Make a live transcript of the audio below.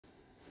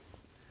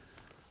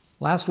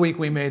Last week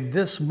we made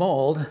this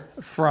mold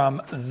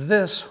from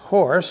this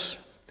horse,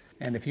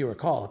 and if you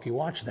recall, if you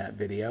watched that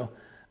video,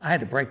 I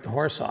had to break the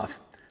horse off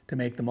to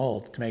make the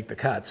mold, to make the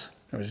cuts.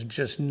 There was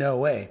just no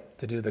way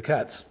to do the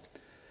cuts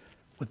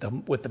with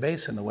the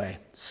base in the way.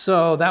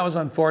 So that was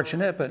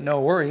unfortunate, but no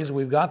worries,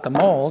 we've got the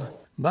mold.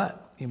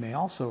 But you may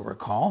also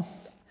recall,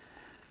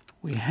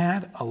 we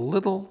had a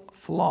little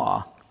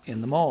flaw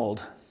in the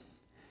mold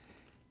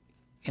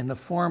in the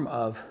form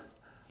of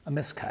a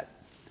miscut.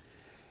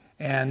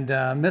 And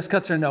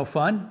miscuts are no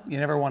fun. You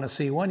never want to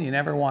see one. You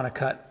never want to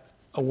cut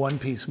a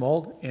one-piece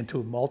mold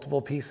into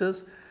multiple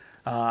pieces.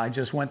 I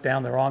just went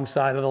down the wrong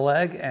side of the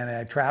leg and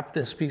I trapped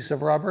this piece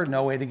of rubber,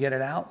 no way to get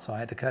it out, so I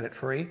had to cut it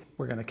free.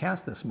 We're going to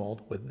cast this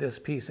mold with this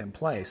piece in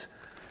place.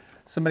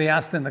 Somebody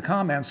asked in the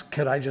comments,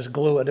 could I just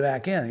glue it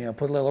back in? You know,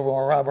 put a little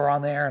more rubber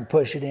on there and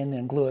push it in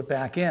and glue it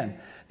back in.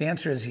 The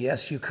answer is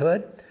yes, you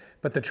could.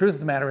 But the truth of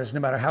the matter is, no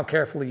matter how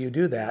carefully you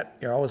do that,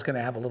 you're always going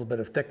to have a little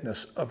bit of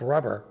thickness of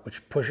rubber,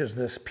 which pushes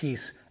this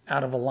piece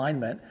out of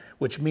alignment,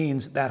 which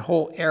means that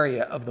whole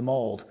area of the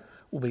mold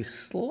will be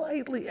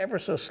slightly, ever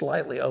so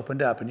slightly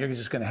opened up, and you're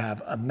just going to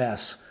have a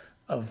mess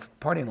of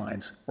parting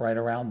lines right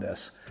around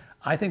this.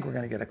 I think we're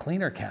going to get a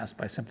cleaner cast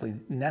by simply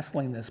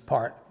nestling this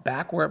part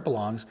back where it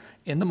belongs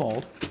in the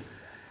mold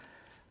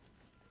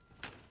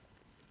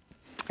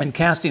and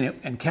casting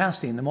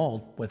the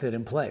mold with it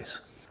in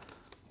place.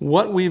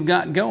 What we've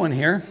got going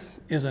here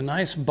is a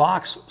nice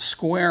box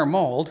square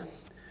mold,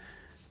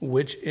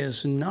 which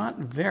is not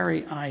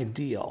very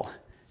ideal.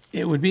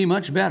 It would be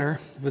much better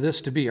for this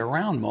to be a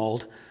round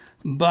mold,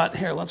 but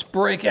here, let's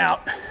break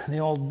out the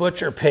old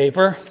butcher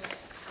paper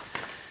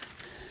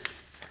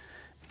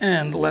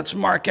and let's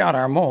mark out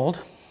our mold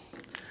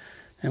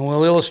and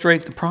we'll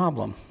illustrate the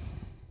problem.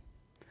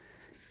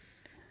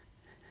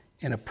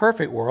 In a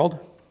perfect world,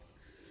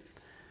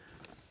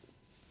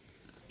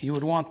 you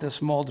would want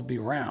this mold to be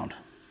round.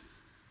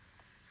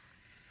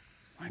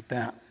 Like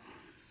that.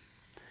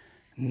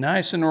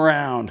 Nice and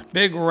round,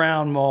 big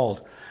round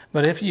mold.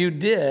 But if you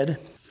did,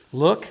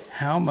 look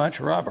how much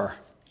rubber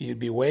you'd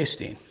be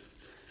wasting.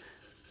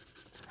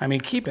 I mean,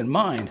 keep in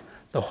mind,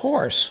 the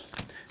horse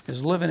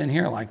is living in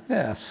here like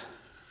this.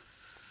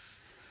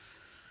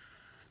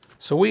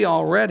 So we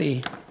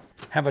already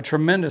have a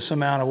tremendous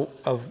amount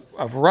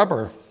of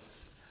rubber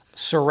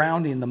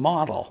surrounding the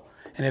model.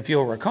 And if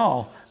you'll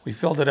recall, we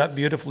filled it up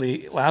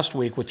beautifully last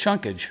week with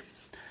chunkage.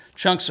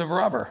 Chunks of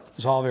rubber.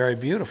 It's all very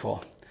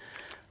beautiful.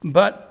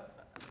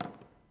 But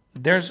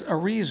there's a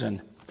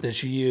reason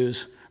that you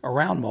use a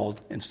round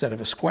mold instead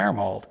of a square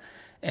mold.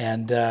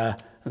 And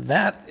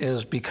that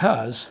is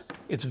because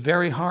it's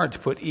very hard to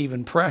put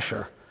even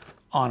pressure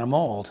on a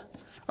mold.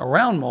 A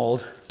round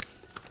mold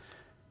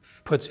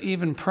puts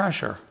even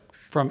pressure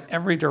from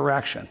every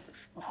direction,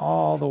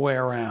 all the way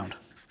around.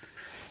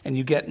 And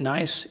you get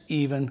nice,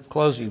 even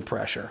closing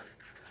pressure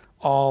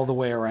all the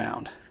way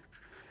around.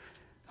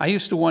 I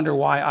used to wonder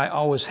why I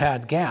always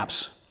had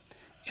gaps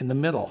in the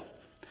middle.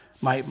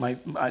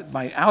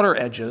 My outer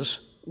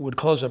edges would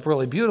close up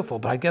really beautiful,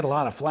 but I get a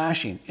lot of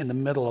flashing in the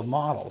middle of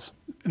models.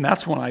 And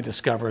that's when I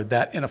discovered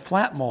that in a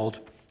flat mold,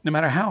 no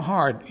matter how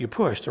hard you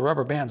push, the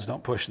rubber bands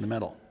don't push in the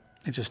middle.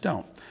 They just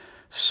don't.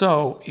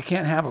 So you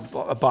can't have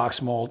a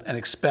box mold and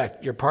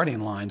expect your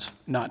parting lines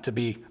not to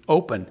be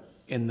open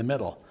in the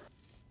middle.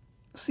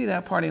 See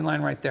that parting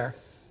line right there?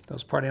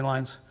 Those parting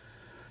lines?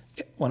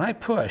 When I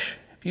push,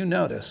 if you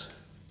notice,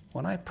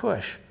 when I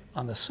push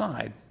on the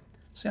side,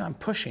 see I'm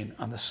pushing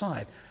on the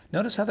side.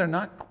 Notice how they're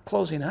not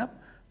closing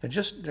up?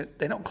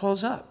 They don't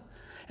close up.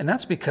 And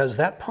that's because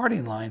that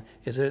parting line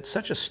is at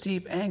such a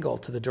steep angle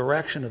to the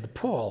direction of the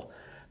pull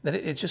that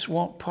it just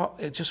won't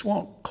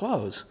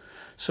close.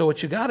 So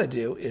what you got to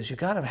do is you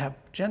got to have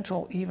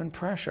gentle, even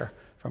pressure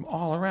from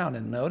all around.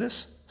 And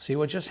notice, see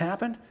what just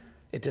happened?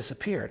 It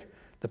disappeared.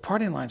 The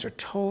parting lines are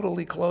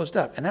totally closed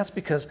up. And that's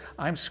because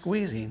I'm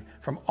squeezing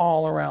from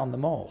all around the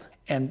mold.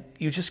 And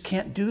you just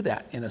can't do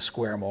that in a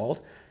square mold.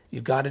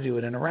 You've got to do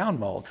it in a round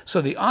mold.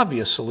 So the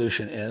obvious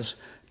solution is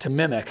to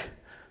mimic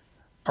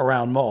a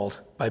round mold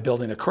by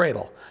building a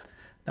cradle.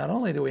 Not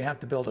only do we have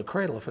to build a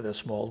cradle for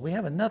this mold, we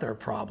have another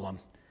problem.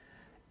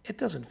 It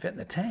doesn't fit in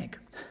the tank.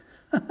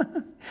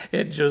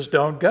 It just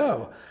don't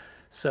go.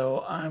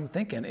 So I'm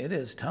thinking it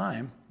is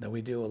time that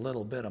we do a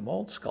little bit of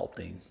mold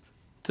sculpting.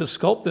 To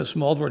sculpt this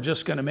mold, we're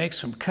just going to make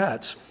some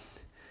cuts.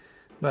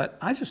 But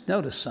I just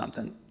noticed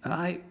something, and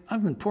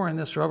I've been pouring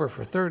this rubber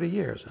for 30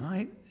 years,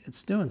 and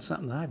it's doing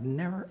something that I've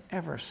never,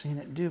 ever seen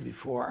it do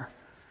before.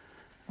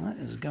 What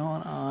is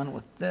going on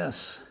with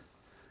this?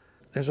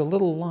 There's a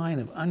little line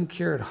of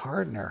uncured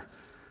hardener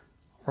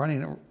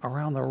running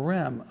around the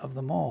rim of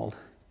the mold.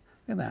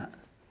 Look at that.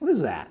 What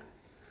is that?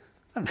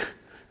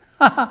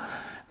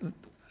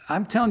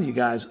 I'm telling you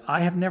guys, I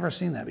have never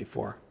seen that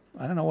before.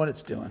 I don't know what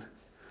it's doing.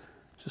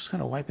 Just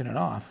kind of wiping it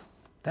off.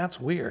 That's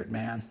weird,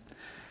 man.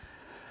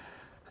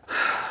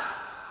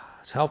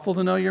 It's helpful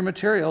to know your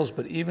materials,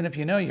 but even if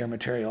you know your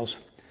materials,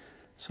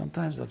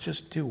 sometimes they'll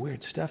just do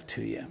weird stuff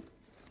to you.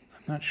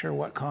 I'm not sure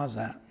what caused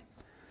that.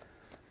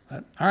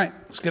 But all right,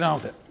 let's get on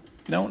with it.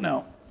 Don't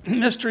know.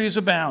 mysteries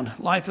abound.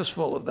 Life is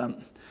full of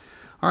them.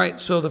 All right,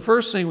 so the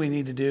first thing we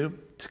need to do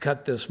to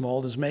cut this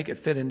mold is make it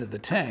fit into the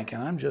tank.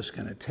 And I'm just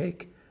going to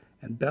take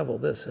and bevel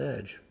this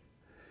edge.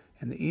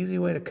 And the easy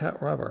way to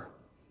cut rubber,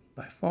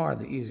 by far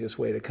the easiest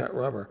way to cut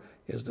rubber,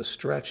 is to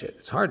stretch it.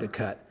 It's hard to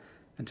cut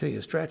until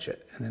you stretch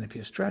it. And then if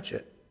you stretch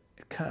it,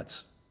 it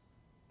cuts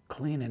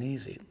clean and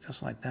easy,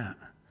 just like that.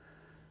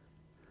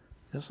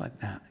 Just like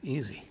that,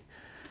 easy.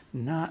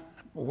 Not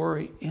a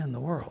worry in the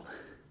world.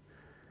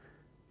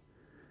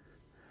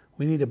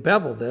 We need to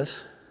bevel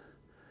this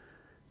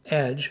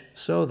edge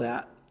so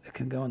that it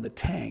can go in the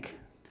tank.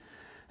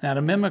 Now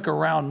to mimic a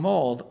round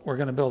mold, we're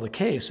going to build a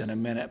case in a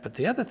minute, but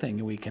the other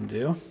thing we can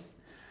do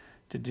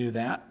to do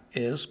that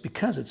is,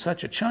 because it's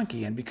such a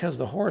chunky and because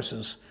the horse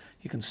is,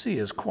 you can see,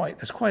 there's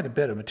quite a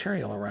bit of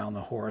material around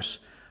the horse,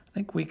 I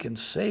think we can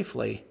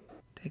safely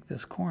take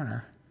this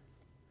corner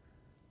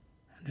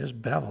and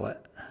just bevel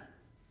it.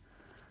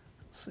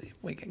 Let's see if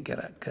we can get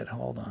a good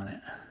hold on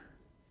it.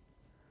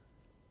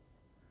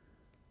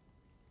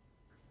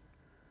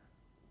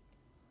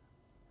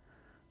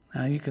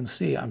 Now you can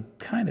see I'm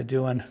kind of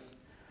doing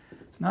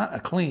not a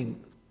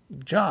clean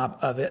job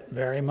of it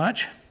very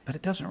much, but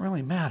it doesn't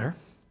really matter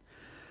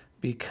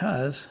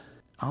because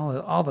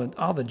all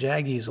the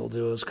jaggies will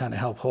do is kind of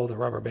help hold the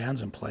rubber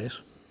bands in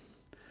place.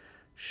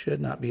 Should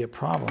not be a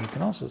problem. You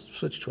can also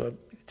switch to a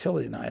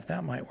utility knife.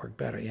 That might work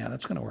better. Yeah,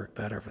 that's going to work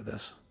better for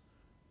this.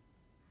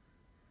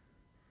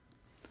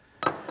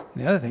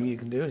 The other thing you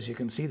can do is you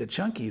can see the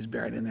chunkies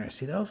buried in there.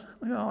 See those?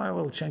 Look at all our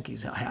little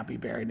chunkies happy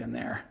buried in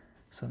there.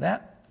 So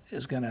that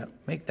is going to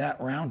make that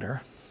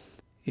rounder.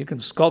 You can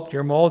sculpt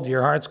your mold to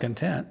your heart's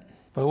content,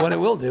 but what it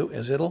will do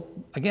is it'll,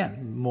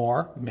 again,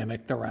 more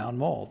mimic the round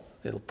mold.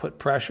 It'll put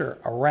pressure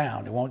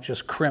around. It won't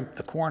just crimp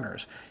the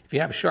corners. If you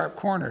have sharp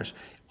corners,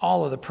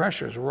 all of the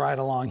pressure is right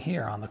along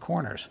here on the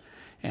corners,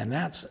 and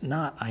that's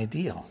not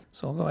ideal.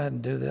 So I'll go ahead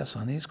and do this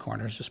on these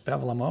corners, just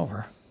bevel them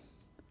over.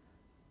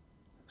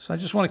 So I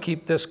just want to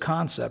keep this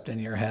concept in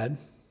your head.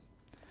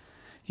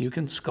 You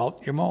can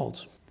sculpt your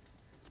molds.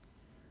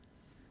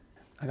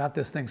 I got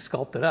this thing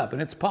sculpted up,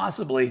 and it's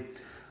possibly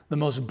the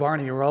most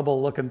Barney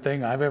Rubble looking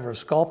thing I've ever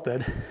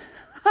sculpted.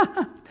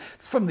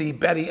 It's from the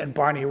Betty and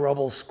Barney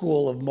Rubble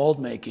School of Mold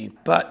Making.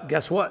 But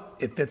guess what?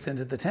 It fits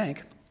into the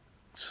tank.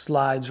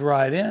 Slides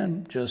right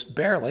in, just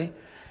barely.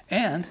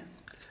 And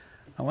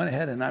I went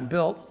ahead and I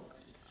built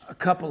a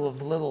couple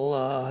of little,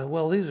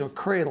 well, these are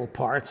cradle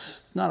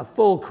parts. It's not a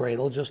full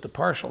cradle, just a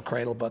partial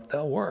cradle, but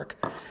they'll work.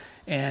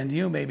 And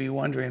you may be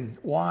wondering,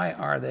 why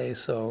are they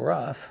so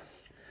rough?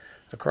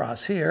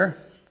 Across here,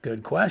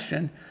 good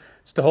question.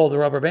 It's to hold the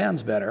rubber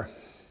bands better.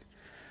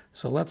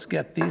 So let's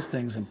get these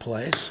things in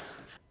place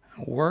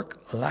and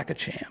work like a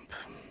champ.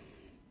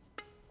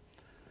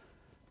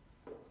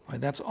 Boy,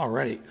 that's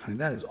already, I mean,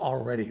 that is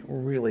already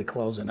really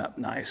closing up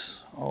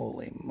nice.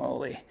 Holy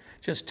moly.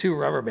 Just 2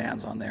 rubber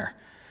bands on there,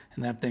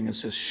 and that thing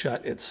has just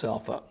shut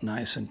itself up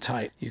nice and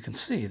tight. You can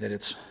see that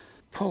it's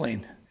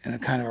pulling in a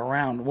kind of a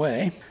round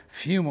way. A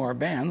few more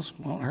bands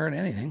won't hurt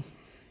anything.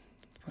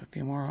 Put a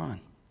few more on.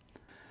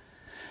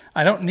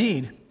 I don't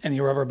need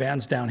any rubber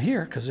bands down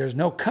here because there's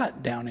no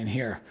cut down in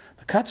here.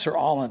 The cuts are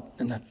all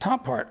in the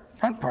top part,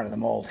 front part of the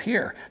mold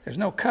here. There's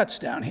no cuts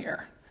down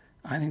here.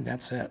 I think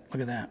that's it.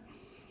 Look at that.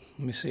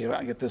 Let me see if I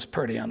can get this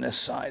pretty on this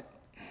side.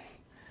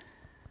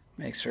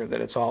 Make sure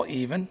that it's all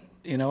even.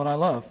 You know what I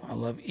love? I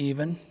love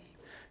even,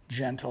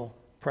 gentle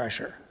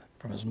pressure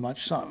from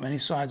many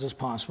sides as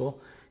possible.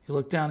 You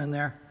look down in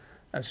there,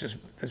 that's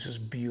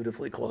just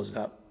beautifully closed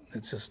up.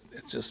 It's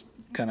just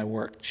gonna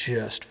work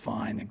just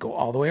fine. And go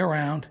all the way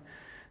around.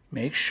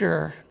 Make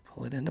sure,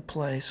 pull it into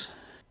place.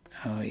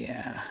 Oh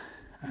yeah,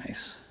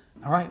 nice.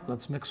 All right,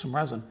 let's mix some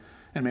resin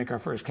and make our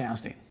first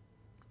casting.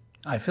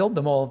 I filled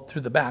the mold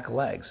through the back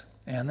legs,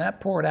 and that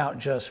poured out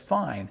just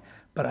fine,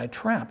 but I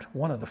trapped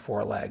one of the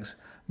 4 legs,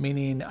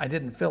 meaning I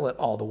didn't fill it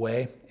all the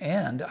way,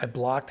 and I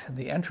blocked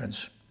the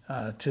entrance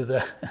to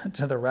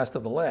the rest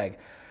of the leg.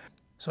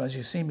 So as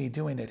you see me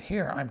doing it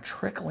here, I'm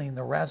trickling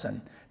the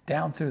resin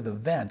down through the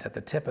vent at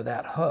the tip of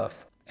that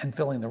hoof and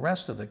filling the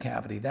rest of the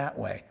cavity that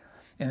way.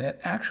 And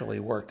it actually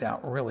worked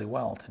out really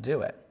well to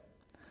do it.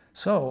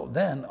 So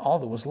then all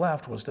that was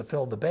left was to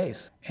fill the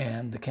base,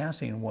 and the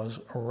casting was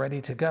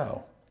ready to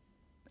go.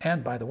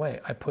 And by the way,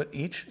 I put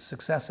each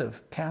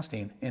successive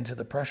casting into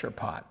the pressure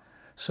pot.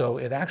 So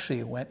it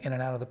actually went in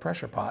and out of the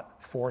pressure pot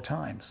 4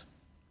 times.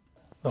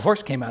 The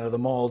horse came out of the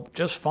mold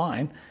just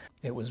fine.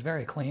 It was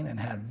very clean and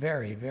had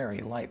very,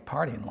 very light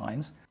parting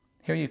lines.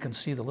 Here you can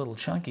see the little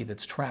chunky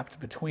that's trapped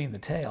between the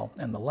tail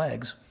and the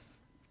legs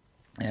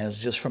as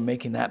just from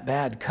making that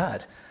bad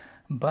cut.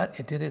 But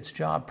it did its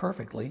job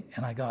perfectly,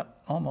 and I got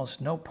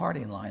almost no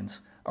parting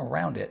lines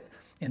around it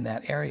in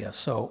that area,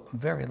 so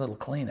very little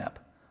cleanup.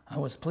 I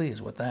was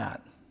pleased with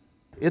that.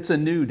 It's a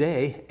new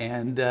day,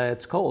 and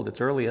it's cold.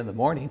 It's early in the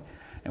morning,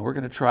 and we're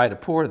going to try to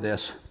pour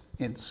this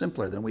in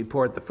simpler than we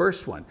poured the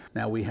first one.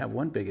 Now we have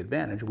one big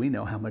advantage. We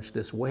know how much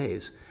this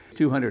weighs,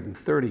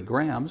 230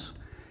 grams.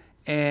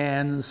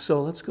 And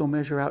so let's go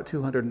measure out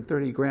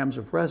 230 grams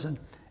of resin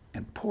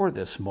and pour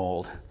this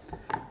mold.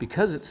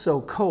 because it's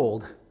so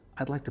cold,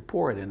 I'd like to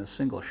pour it in a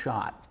single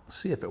shot.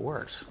 See if it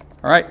works.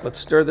 All right, let's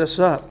stir this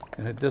up.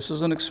 And this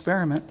is an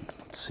experiment.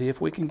 See if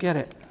we can get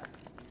it.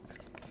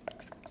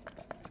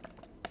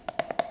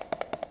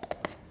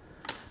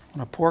 I'm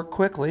gonna pour it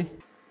quickly.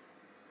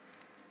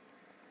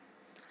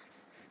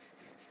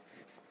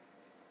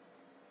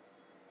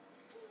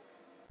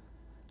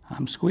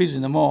 I'm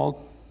squeezing the mold.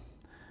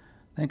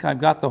 I think I've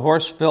got the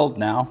horse filled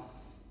now.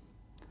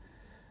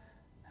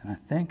 And I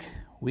think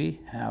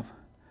we have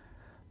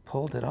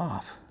pulled it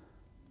off.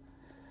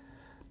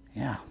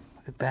 Yeah,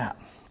 look at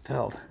that,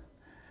 filled.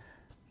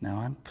 Now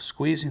I'm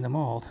squeezing the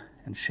mold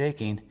and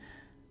shaking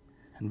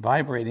and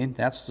vibrating.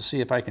 That's to see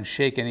if I can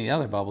shake any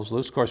other bubbles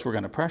loose. Of course, we're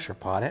gonna pressure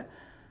pot it.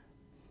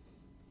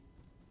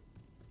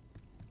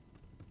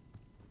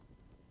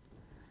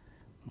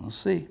 We'll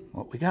see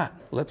what we got.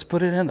 Let's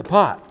put it in the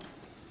pot.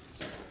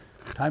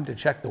 Time to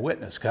check the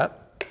witness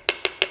cup.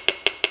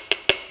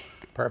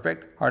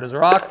 Perfect, hard as a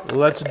rock.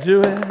 Let's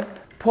do it.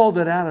 Pulled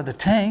it out of the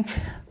tank.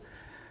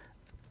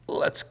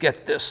 Let's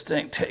get this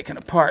thing taken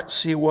apart,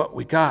 see what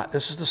we got.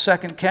 This is the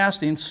second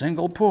casting,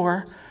 single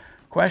pour.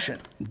 Question,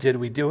 did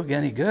we do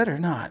any good or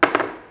not?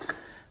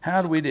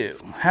 How do we do?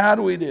 How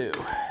do we do?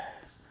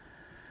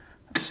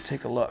 Let's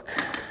take a look.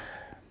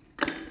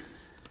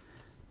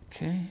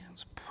 Okay,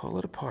 let's pull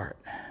it apart.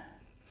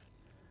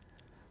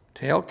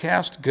 Tail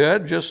cast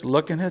good, just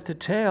looking at the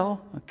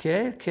tail.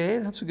 Okay,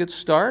 that's a good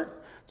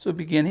start. It's a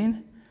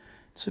beginning.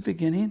 It's a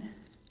beginning.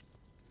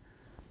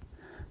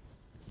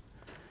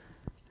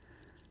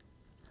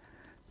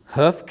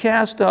 Hoof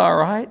cast, all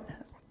right.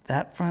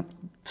 That front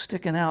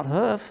sticking out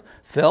hoof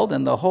filled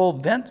and the whole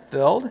vent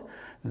filled.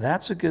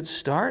 That's a good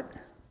start.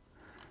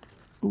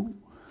 Ooh.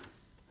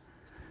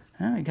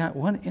 Now we got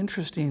one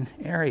interesting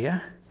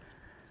area.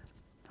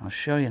 I'll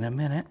show you in a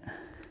minute.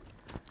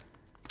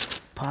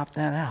 Pop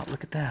that out.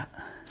 Look at that.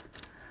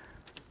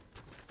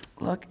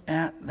 Look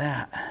at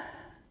that.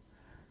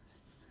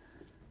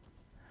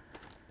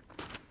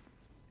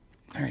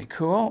 Very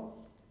cool.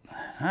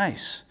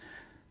 Nice.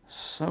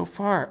 So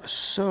far,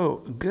 so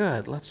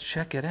good. Let's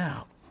check it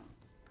out.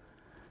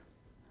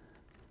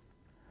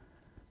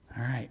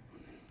 All right.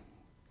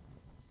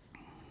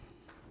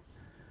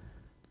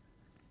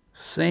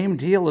 Same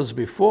deal as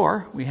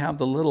before. We have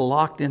the little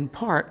locked-in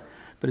part,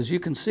 but as you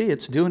can see,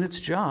 it's doing its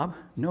job.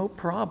 No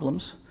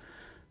problems.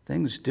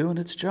 Thing's doing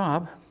its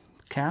job,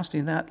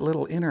 casting that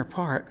little inner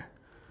part.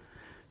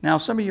 Now,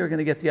 some of you are going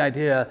to get the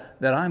idea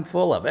that I'm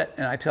full of it,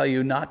 and I tell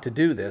you not to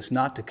do this,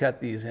 not to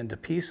cut these into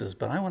pieces,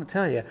 but I want to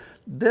tell you,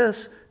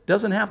 this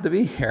doesn't have to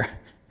be here.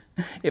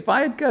 If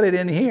I had cut it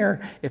in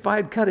here, if I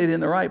had cut it in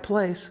the right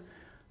place,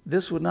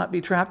 this would not be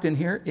trapped in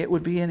here, it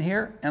would be in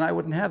here, and I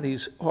wouldn't have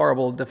these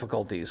horrible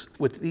difficulties.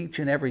 With each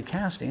and every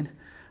casting,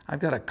 I've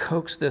got to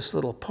coax this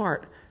little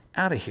part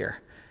out of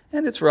here.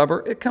 And it's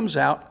rubber, it comes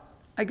out,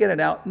 I get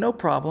it out, no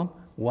problem.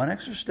 One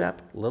extra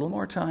step, a little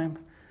more time.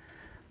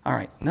 All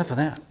right, enough of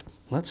that.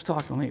 Let's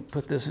talk, let me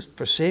put this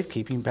for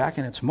safekeeping back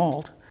in its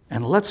mold,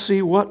 and let's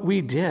see what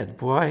we did.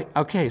 Boy,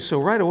 okay,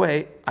 so right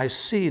away, I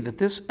see that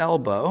this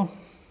elbow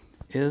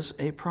is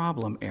a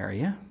problem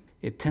area.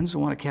 It tends to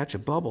want to catch a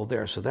bubble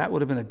there, so that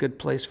would have been a good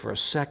place for a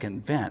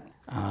second vent.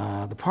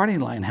 The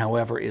parting line,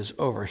 however, is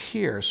over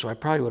here, so I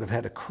probably would have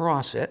had to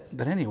cross it.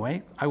 But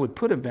anyway, I would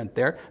put a vent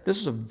there. This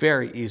is a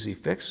very easy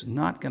fix,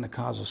 not going to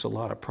cause us a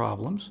lot of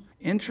problems.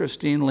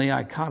 Interestingly,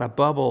 I caught a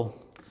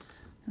bubble.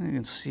 You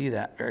can see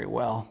that very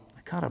well.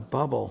 I caught a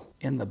bubble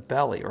in the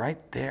belly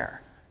right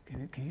there.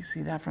 Can you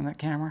see that from that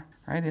camera?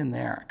 Right in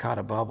there, I caught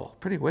a bubble.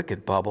 Pretty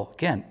wicked bubble.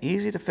 Again,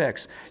 easy to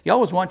fix. You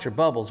always want your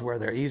bubbles where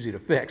they're easy to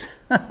fix.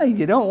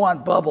 You don't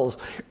want bubbles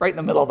right in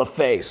the middle of the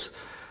face.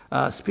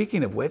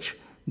 Speaking of which,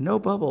 no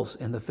bubbles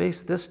in the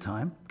face this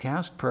time.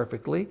 Cast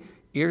perfectly,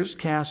 ears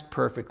cast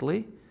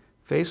perfectly,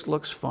 face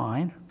looks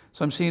fine.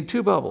 So I'm seeing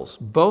two bubbles,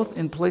 both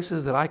in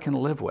places that I can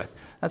live with.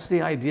 That's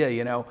the idea,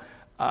 you know.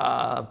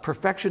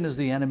 Perfection is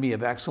the enemy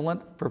of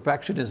excellent.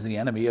 Perfection is the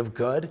enemy of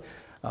good.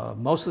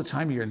 Most of the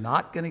time you're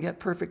not going to get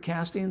perfect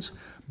castings,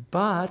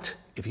 but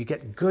if you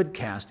get good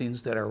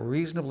castings that are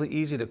reasonably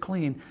easy to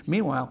clean,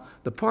 meanwhile,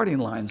 the parting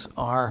lines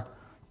are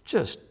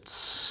just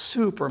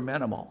super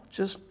minimal,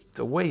 just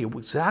the way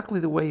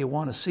exactly the way you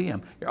want to see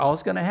them. You're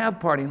always going to have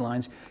parting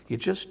lines. You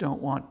just don't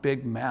want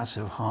big,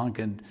 massive,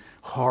 honking,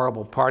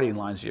 horrible parting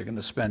lines you're going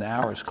to spend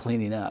hours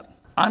cleaning up.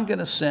 I'm going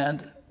to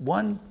send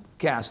one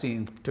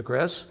casting to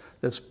Chris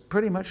that's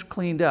pretty much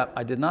cleaned up.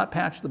 I did not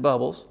patch the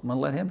bubbles. I'm going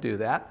to let him do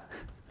that.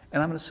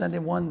 And I'm going to send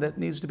him one that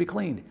needs to be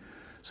cleaned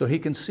so he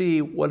can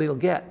see what he'll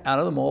get out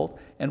of the mold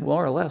and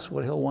more or less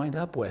what he'll wind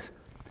up with.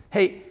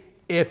 Hey,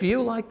 if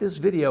you like this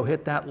video,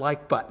 hit that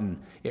like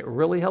button. It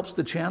really helps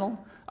the channel.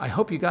 I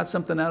hope you got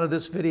something out of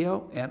this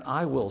video, and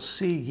I will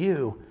see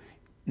you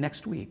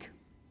next week.